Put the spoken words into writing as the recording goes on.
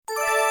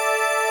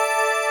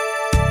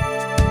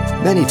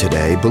Many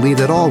today believe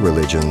that all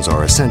religions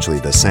are essentially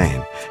the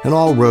same, and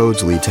all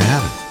roads lead to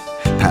heaven.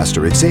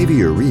 Pastor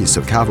Xavier Reese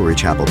of Calvary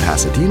Chapel,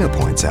 Pasadena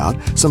points out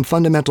some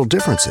fundamental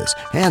differences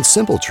and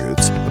simple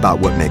truths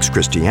about what makes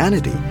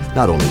Christianity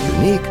not only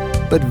unique,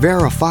 but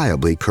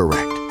verifiably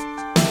correct.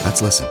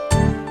 Let's listen.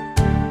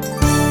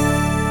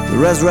 The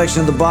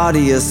resurrection of the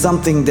body is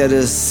something that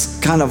is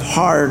kind of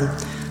hard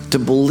to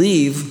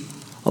believe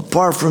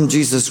apart from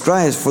Jesus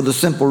Christ, for the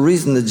simple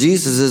reason that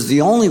Jesus is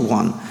the only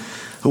one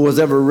who was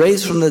ever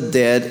raised from the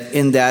dead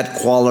in that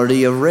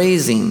quality of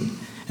raising.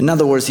 In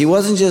other words, he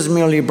wasn't just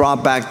merely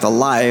brought back to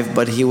life,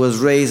 but he was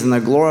raised in a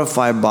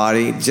glorified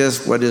body,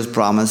 just what is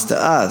promised to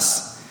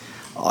us.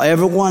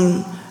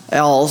 Everyone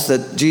else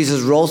that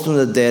Jesus rose from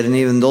the dead, and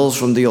even those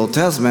from the Old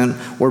Testament,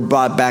 were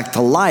brought back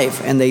to life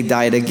and they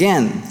died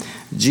again.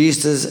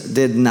 Jesus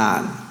did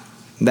not.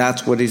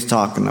 That's what he's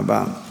talking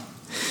about.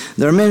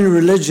 There are many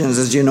religions,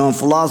 as you know, and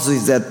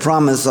philosophies that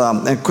promise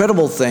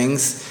incredible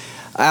things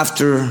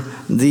after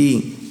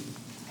the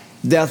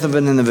death of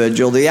an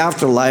individual, the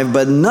afterlife,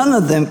 but none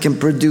of them can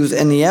produce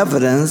any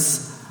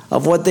evidence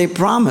of what they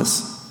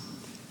promise.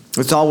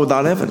 It's all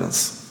without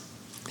evidence.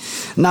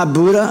 Not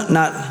Buddha,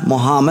 not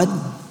Muhammad,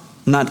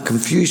 not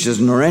Confucius,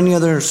 nor any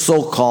other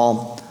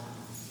so-called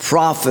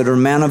prophet or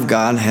man of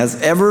God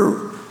has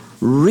ever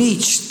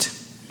reached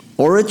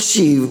or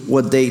achieved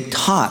what they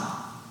taught.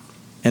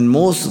 And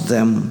most of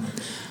them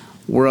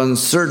were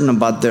uncertain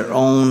about their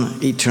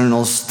own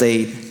eternal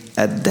state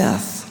at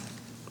death,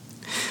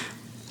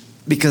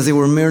 because they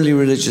were merely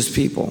religious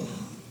people.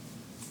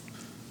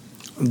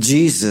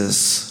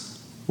 Jesus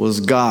was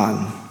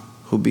God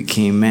who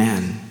became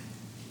man.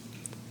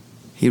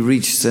 He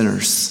reached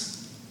sinners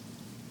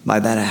by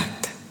that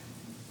act.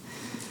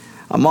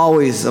 I'm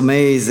always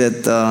amazed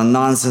at the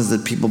nonsense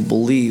that people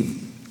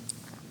believe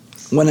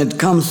when it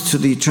comes to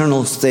the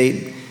eternal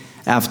state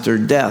after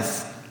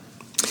death,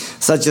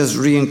 such as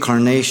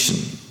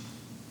reincarnation.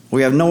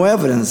 We have no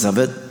evidence of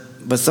it,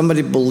 but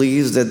somebody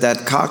believes that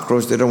that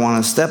cockroach they don't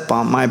want to step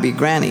on might be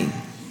Granny,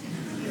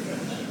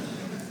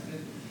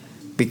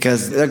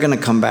 because they're going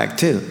to come back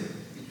too.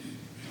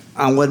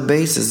 On what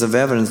basis of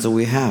evidence do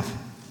we have?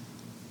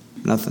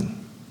 Nothing.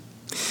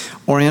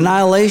 Or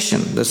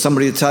annihilation. There's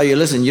somebody to tell you,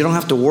 listen, you don't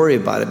have to worry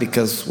about it,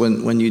 because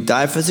when you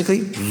die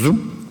physically,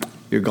 zoom,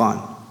 you're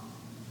gone.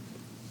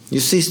 You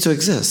cease to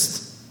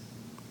exist.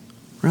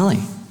 Really?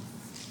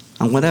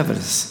 On what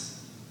evidence?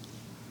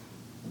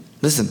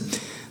 Listen,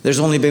 there's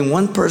only been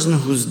one person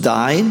who's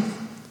died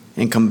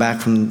and come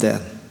back from the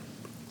dead.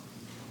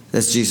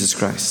 That's Jesus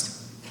Christ.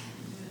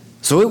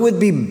 So it would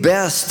be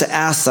best to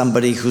ask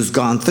somebody who's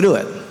gone through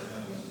it.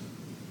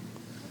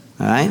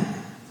 All right?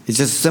 It's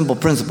just a simple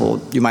principle.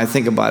 You might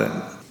think about it.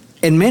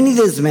 And many of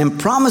these men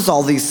promise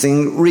all these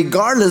things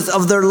regardless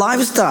of their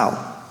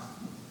lifestyle.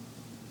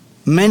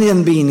 Many of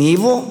them being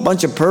evil, a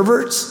bunch of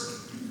perverts.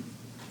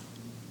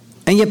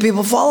 And yet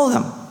people follow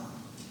them.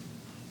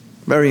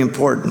 Very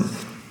important.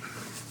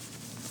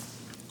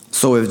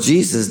 So if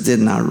Jesus did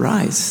not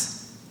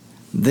rise,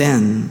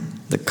 then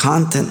the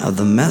content of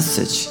the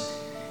message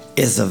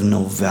is of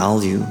no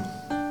value,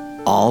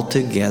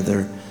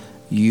 altogether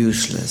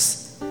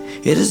useless.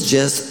 It is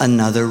just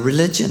another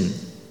religion,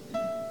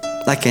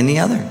 like any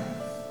other.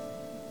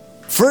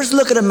 First,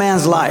 look at a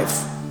man's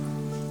life,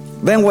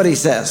 then what he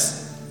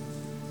says.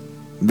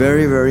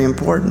 Very, very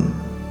important.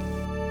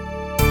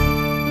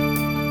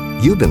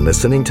 You've been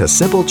listening to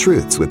Simple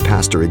Truths with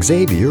Pastor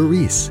Xavier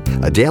Reese,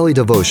 a daily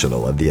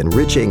devotional of the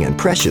enriching and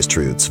precious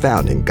truths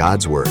found in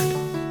God's Word.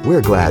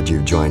 We're glad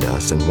you joined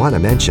us and want to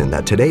mention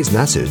that today's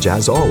message,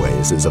 as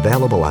always, is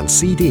available on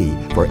CD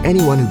for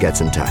anyone who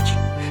gets in touch.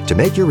 To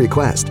make your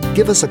request,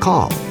 give us a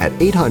call at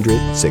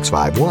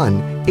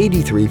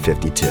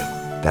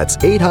 800-651-8352. That's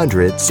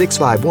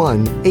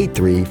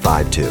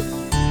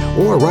 800-651-8352.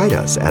 Or write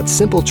us at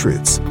Simple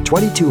Truths,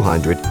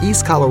 2200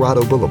 East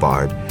Colorado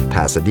Boulevard,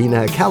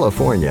 Pasadena,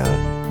 California,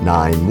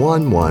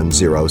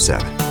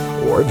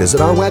 91107. Or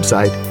visit our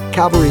website,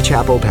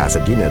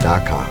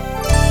 CalvaryChapelPasadena.com.